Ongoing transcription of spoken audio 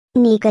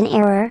Nika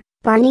error,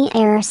 Barney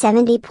error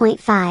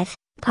 70.5,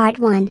 part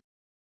 1.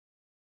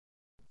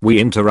 We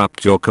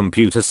interrupt your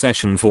computer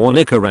session for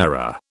Nika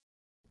error.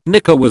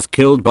 Nika was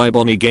killed by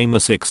Bonnie Gamer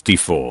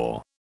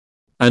 64.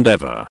 And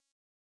ever.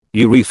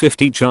 You re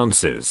 50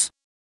 chances.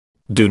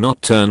 Do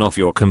not turn off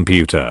your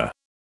computer.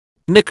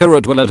 Nika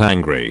will get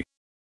angry.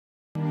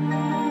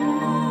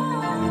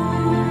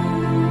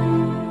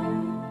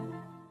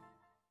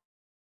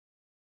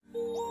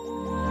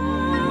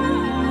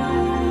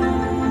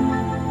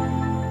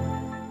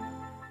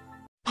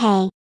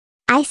 Hey.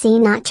 I see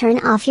not turn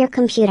off your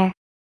computer.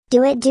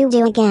 Do it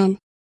do again.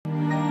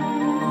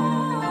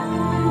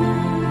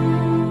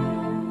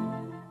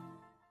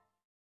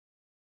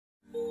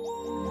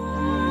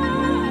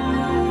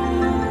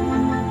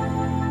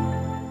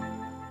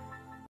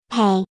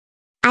 Hey.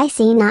 I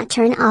see not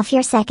turn off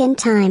your second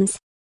times.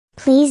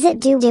 Please it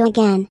do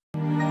again.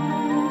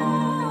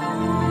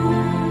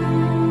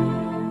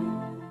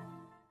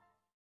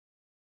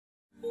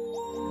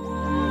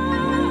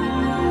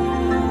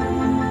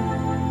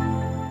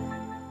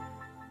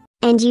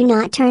 And you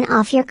not turn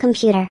off your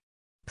computer.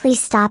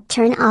 Please stop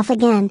turn off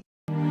again.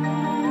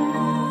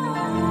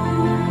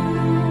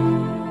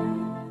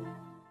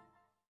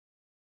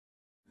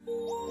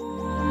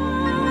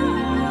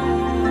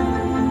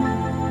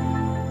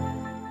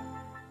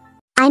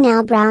 I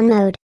now brown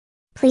mode.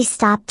 Please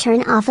stop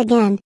turn off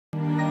again.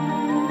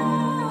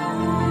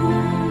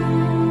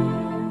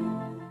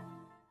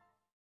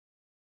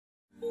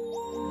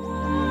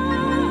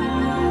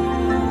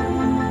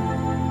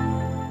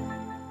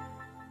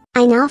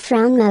 I now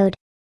frown mode.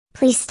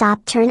 Please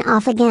stop turn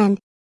off again.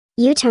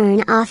 You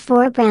turn off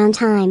for brown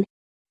time.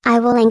 I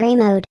will angry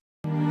mode.